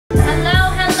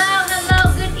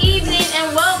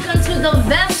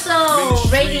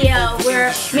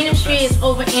Ministry is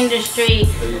over industry.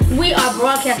 We are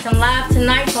broadcasting live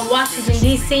tonight from Washington,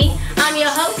 D.C. I'm your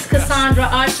host, Cassandra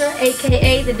Archer,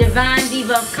 aka the Divine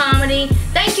Diva of Comedy.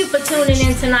 Thank you for tuning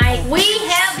in tonight. We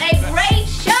have a great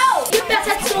show. You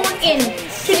better tune in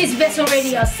to this Vessel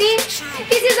Radio. See,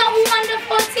 this is a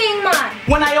wonderful thing, man.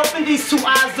 When I open these two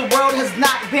eyes, the world has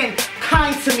not been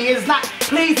kind to me. It's not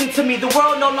pleasing to me. The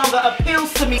world no longer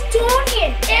appeals to me. Tune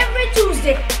in every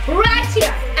Tuesday right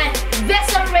here at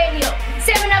Vessel Radio,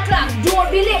 7 o'clock.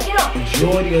 Don't be late, you know.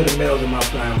 Majority of the males in my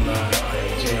family are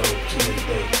in jail to this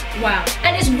day. Wow.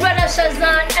 And it's brother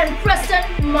Shazan and Preston.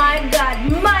 My God,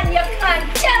 man, you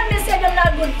can't tell me say they're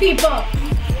not good people.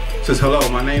 Says hello,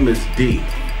 my name is D.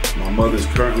 My mother's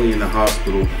currently in the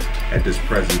hospital at this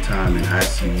present time in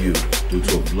ICU due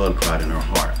to a blood clot in her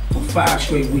heart. For 5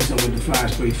 straight weeks, I went to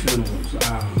 5 straight funerals.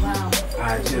 Wow.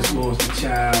 I just lost a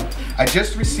child. I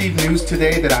just received news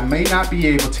today that I may not be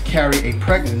able to carry a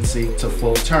pregnancy to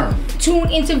full term. Tune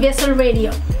into Vessel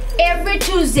Radio every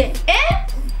Tuesday. Eh?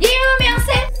 You hear me I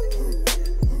say?